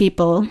faith in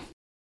people.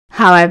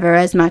 However,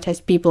 as much as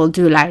people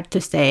do like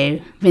to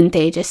say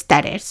vintage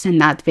aesthetics and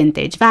not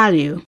vintage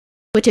value,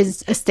 which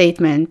is a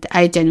statement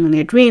I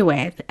genuinely agree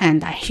with,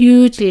 and I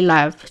hugely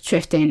love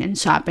thrifting and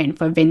shopping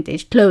for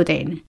vintage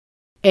clothing.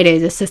 It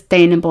is a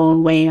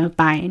sustainable way of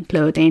buying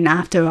clothing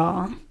after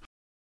all.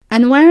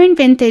 And wearing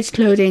vintage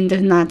clothing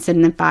does not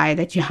signify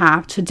that you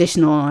have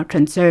traditional or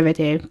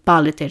conservative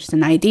politics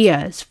and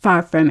ideas,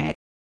 far from it.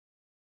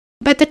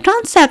 But the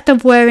concept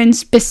of wearing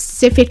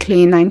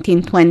specifically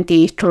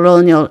 1920s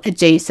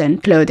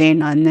colonial-adjacent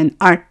clothing on an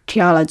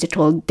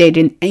archaeological dig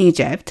in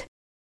Egypt,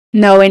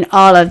 knowing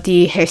all of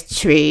the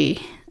history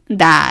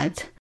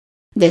that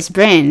this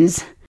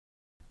brings,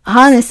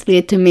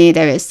 honestly, to me,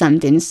 there is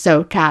something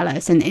so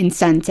callous and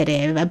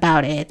insensitive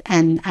about it,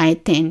 and I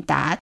think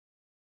that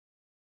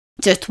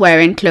just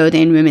wearing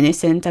clothing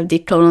reminiscent of the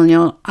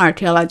colonial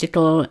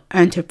archaeological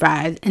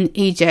enterprise in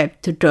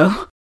Egypt to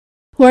go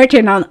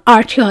working on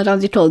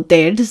archaeological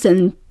digs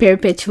and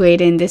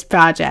perpetuating this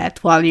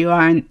project while you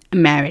are an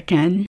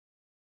American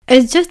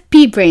is just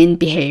pea-brain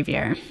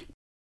behavior.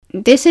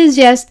 This is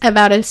just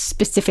about a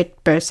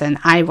specific person.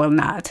 I will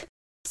not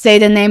say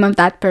the name of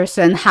that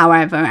person,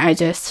 however, I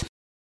just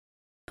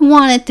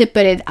wanted to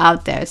put it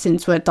out there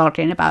since we're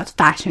talking about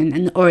fashion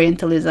and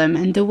orientalism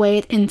and the way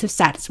it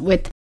intersects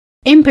with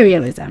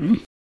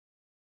imperialism.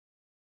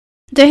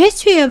 The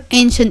history of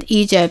ancient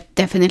Egypt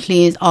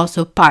definitely is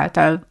also part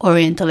of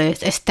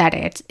Orientalist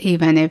aesthetics,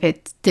 even if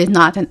it is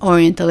not an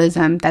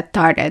Orientalism that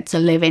targets a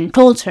living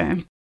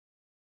culture.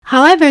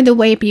 However, the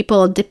way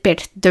people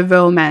depict the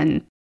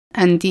Roman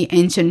and the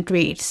ancient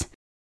Greeks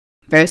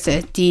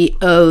versus the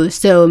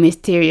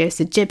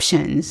oh-so-mysterious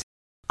Egyptians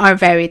are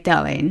very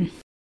telling.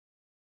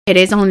 It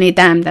is only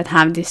them that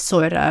have this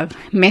sort of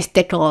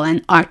mystical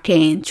and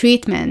arcane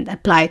treatment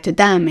applied to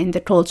them in the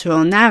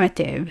cultural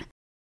narrative.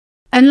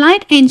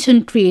 Unlike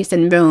ancient Greece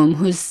and Rome,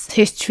 whose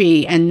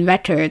history and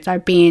records are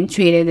being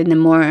treated in a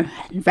more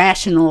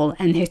rational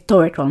and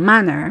historical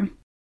manner,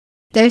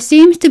 there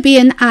seems to be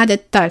an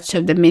added touch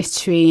of the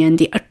mystery and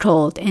the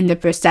occult in the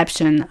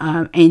perception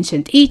of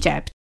ancient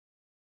Egypt.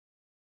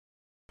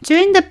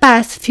 During the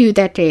past few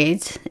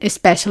decades,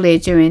 especially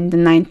during the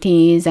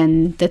 90s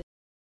and the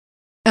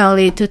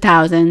early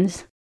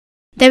 2000s,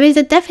 there is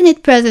a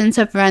definite presence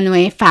of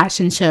runway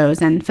fashion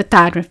shows and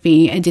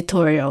photography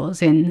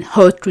editorials in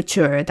haute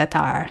couture that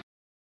are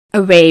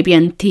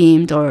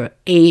Arabian-themed or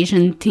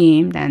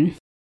Asian-themed and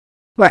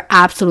were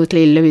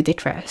absolutely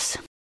ludicrous.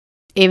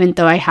 Even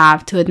though I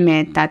have to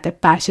admit that the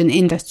fashion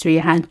industry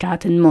has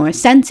gotten more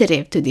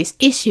sensitive to these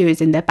issues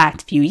in the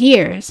past few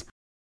years,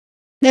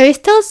 there is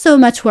still so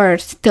much work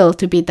still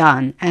to be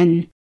done,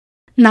 and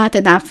not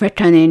enough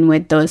reckoning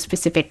with those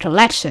specific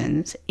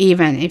collections,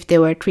 even if they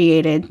were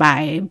created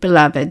by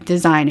beloved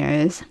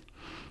designers.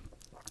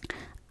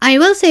 I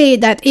will say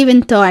that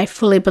even though I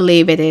fully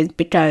believe it is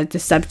because the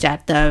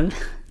subject of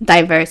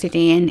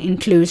diversity and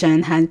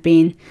inclusion has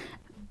been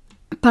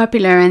a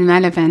popular and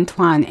relevant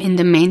one in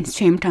the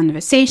mainstream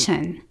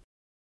conversation,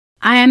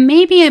 I am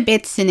maybe a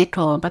bit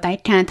cynical, but I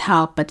can't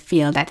help but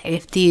feel that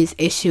if these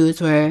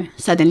issues were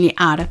suddenly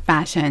out of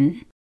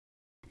fashion,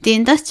 the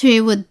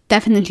industry would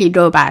definitely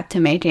go back to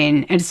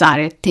making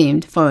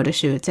exotic-themed photo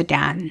shoots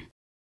again,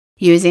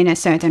 using a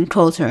certain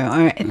culture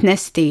or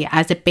ethnicity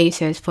as a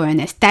basis for an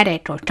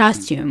aesthetic or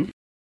costume,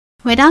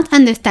 without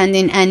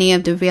understanding any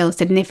of the real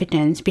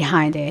significance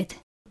behind it.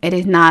 It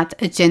is not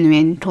a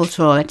genuine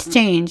cultural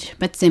exchange,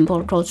 but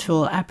simple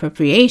cultural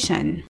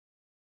appropriation.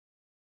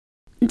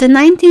 The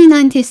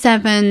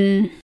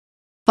 1997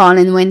 Fall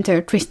and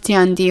Winter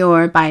Christian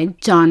Dior by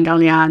John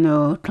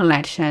Galliano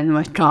collection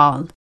was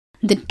called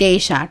the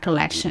Geisha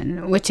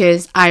collection, which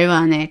is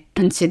ironic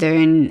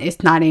considering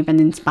it's not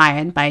even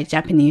inspired by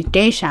Japanese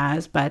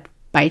geishas but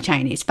by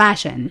Chinese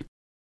fashion.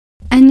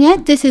 And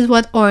yet this is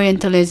what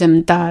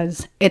Orientalism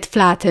does. It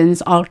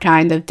flattens all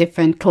kinds of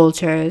different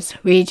cultures,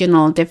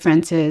 regional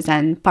differences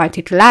and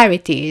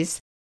particularities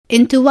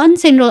into one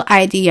single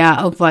idea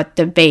of what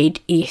the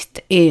Vedic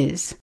East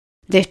is.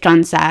 This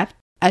concept,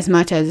 as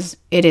much as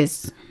it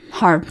is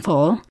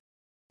harmful,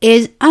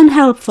 is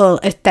unhelpful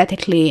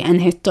aesthetically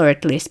and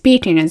historically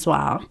speaking as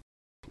well,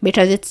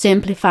 because it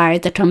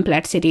simplifies the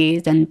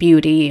complexities and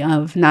beauty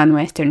of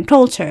non-Western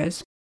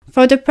cultures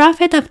for the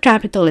profit of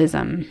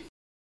capitalism.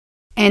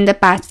 In the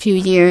past few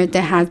years,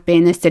 there has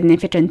been a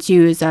significant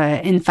use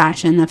in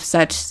fashion of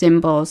such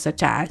symbols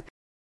such as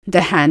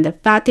the hand of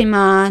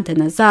Fatima, the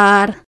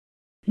Nazar,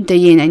 the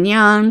yin and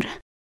yang,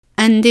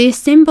 and these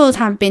symbols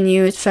have been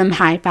used from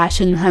high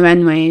fashion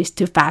runways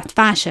to fast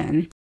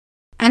fashion,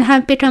 and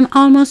have become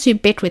almost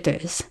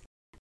ubiquitous.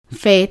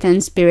 Faith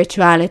and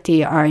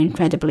spirituality are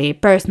incredibly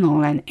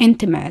personal and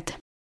intimate,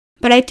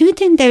 but I do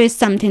think there is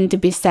something to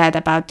be said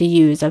about the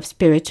use of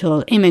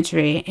spiritual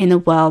imagery in a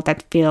world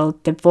that feels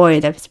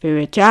devoid of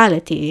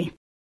spirituality.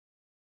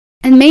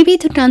 And maybe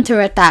to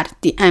counterattack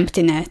the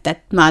emptiness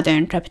that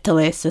modern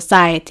capitalist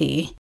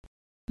society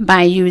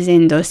by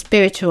using those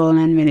spiritual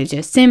and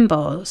religious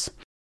symbols.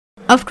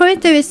 Of course,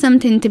 there is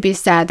something to be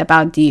said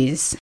about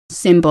these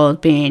symbols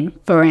being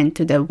foreign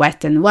to the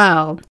Western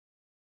world.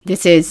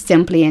 This is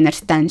simply an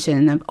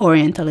extension of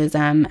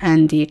Orientalism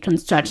and the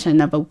construction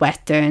of a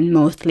Western,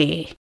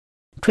 mostly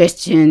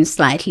Christian,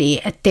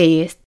 slightly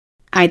atheist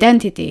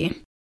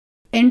identity,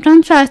 in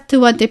contrast to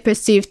what they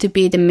perceive to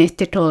be the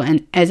mystical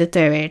and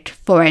esoteric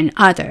foreign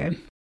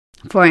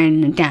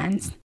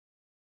dance,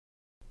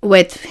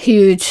 with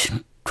huge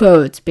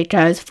quotes,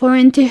 because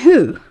foreign to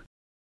who?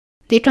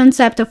 The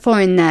concept of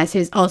foreignness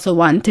is also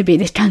one to be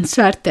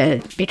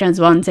deconstructed, because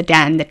once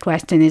again the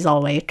question is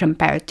always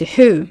compared to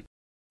who.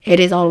 It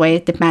is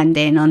always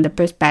depending on the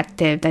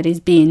perspective that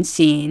is being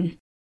seen.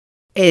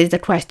 It is the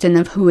question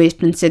of who is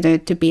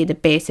considered to be the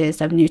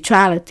basis of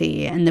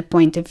neutrality and the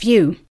point of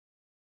view.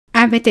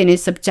 Everything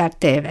is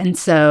subjective, and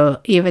so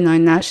even our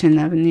notion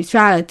of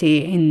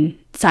neutrality in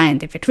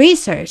scientific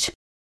research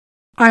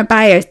are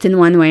biased in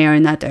one way or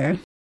another.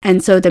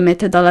 And so the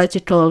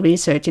methodological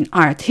research in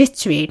art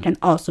history can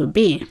also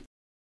be.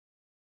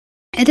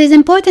 It is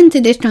important to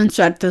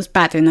deconstruct those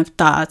patterns of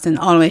thoughts and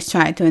always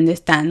try to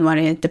understand what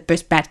is the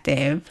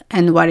perspective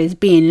and what is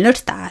being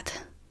looked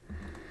at.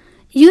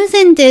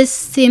 Using these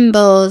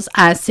symbols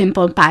as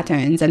simple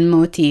patterns and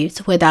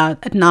motifs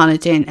without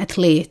acknowledging at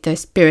least their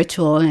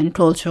spiritual and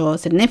cultural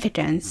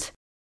significance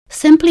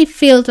simply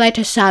feels like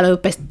a shallow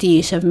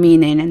pastiche of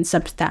meaning and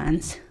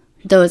substance.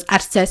 Those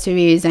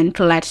accessories and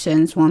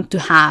collections want to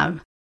have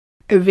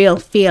a real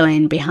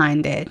feeling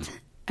behind it,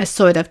 a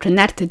sort of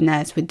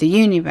connectedness with the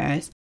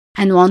universe,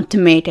 and want to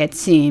make it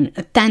seem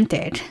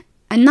authentic,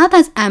 and not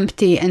as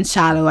empty and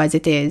shallow as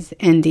it is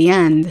in the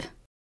end.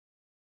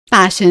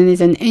 Fashion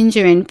is an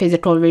enduring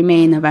physical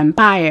remain of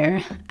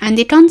empire, and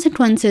the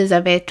consequences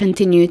of it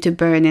continue to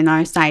burn in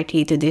our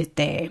psyche to this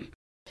day.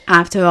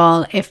 After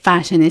all, if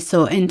fashion is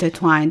so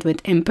intertwined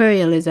with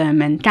imperialism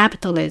and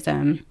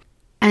capitalism,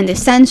 and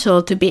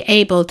essential to be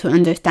able to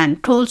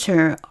understand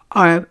culture,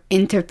 our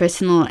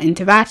interpersonal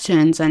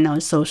interactions, and our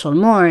social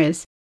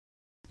mores,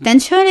 then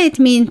surely it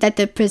means that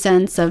the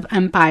presence of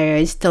empire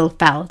is still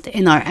felt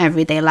in our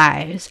everyday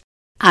lives,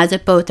 as a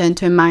potent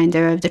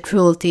reminder of the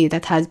cruelty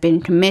that has been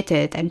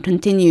committed and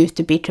continues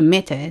to be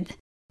committed,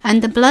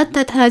 and the blood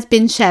that has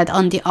been shed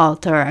on the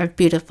altar of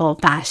beautiful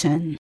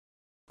fashion.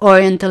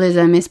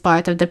 Orientalism is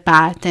part of the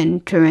past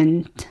and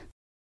current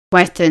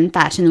Western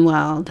fashion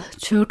world,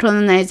 through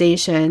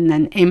colonization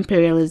and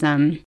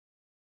imperialism,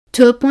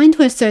 to a point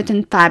where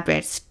certain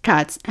fabrics,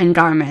 cuts, and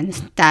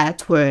garments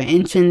that were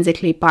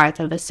intrinsically part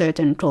of a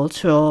certain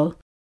cultural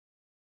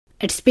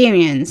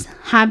experience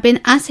have been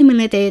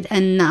assimilated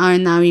and are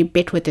now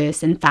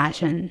ubiquitous in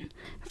fashion,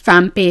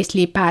 from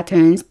paisley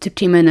patterns to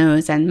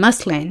kimonos and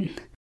muslin.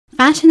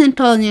 Fashion and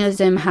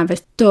colonialism have a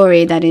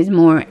story that is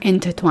more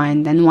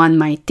intertwined than one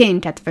might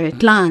think at first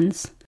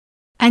glance,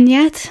 and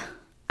yet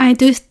I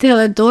do still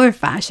adore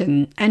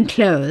fashion and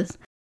clothes,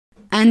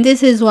 and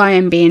this is why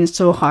I'm being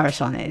so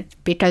harsh on it,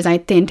 because I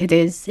think it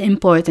is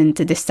important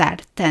to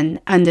dissect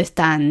and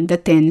understand the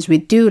things we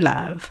do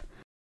love,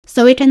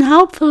 so we can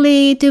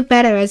hopefully do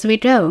better as we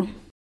go.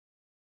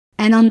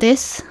 And on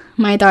this,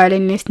 my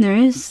darling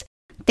listeners,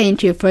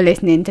 thank you for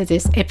listening to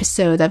this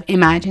episode of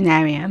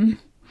Imaginarium.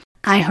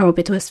 I hope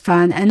it was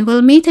fun, and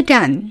we'll meet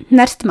again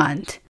next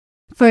month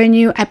for a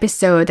new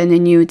episode and a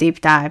new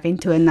deep dive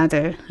into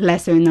another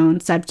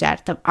lesser-known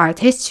subject of art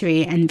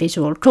history and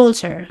visual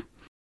culture.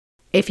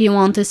 If you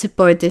want to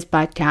support this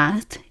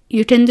podcast,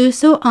 you can do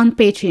so on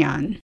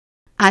Patreon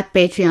at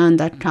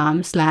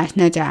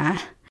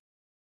patreon.com/Najah.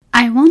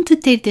 I want to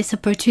take this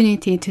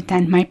opportunity to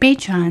thank my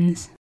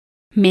patrons: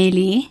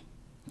 Meili,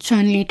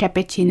 Chunli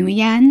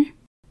Tepechinuyan,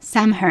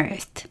 Sam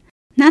Hurst,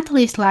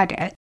 Natalie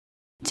Sladet,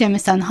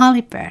 Jameson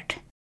Hollybird,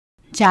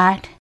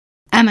 Jad,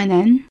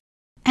 Emanon,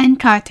 and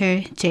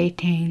Carter J.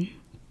 Tain.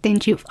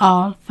 Thank you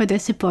all for the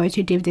support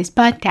you give this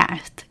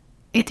podcast.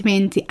 It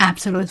means the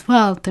absolute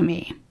world to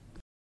me.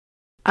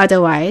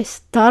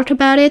 Otherwise, talk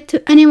about it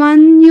to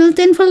anyone you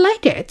think will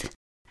like it.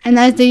 And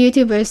as the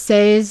YouTuber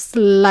says,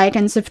 like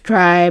and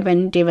subscribe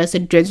and give us a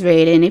good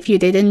rating if you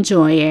did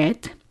enjoy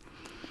it.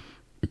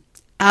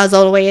 As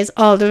always,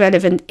 all the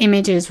relevant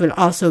images will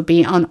also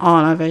be on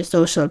all of our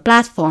social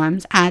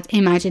platforms at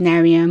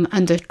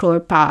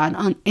Imaginarium_pod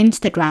on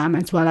Instagram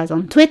as well as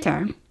on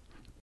Twitter.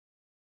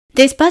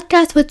 This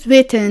podcast was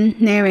written,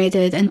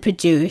 narrated, and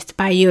produced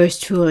by yours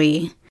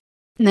truly,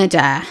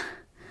 Naja.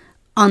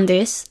 On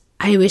this,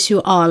 I wish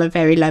you all a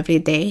very lovely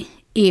day,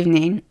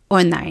 evening,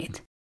 or night.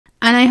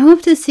 And I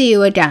hope to see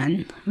you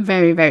again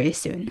very, very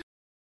soon.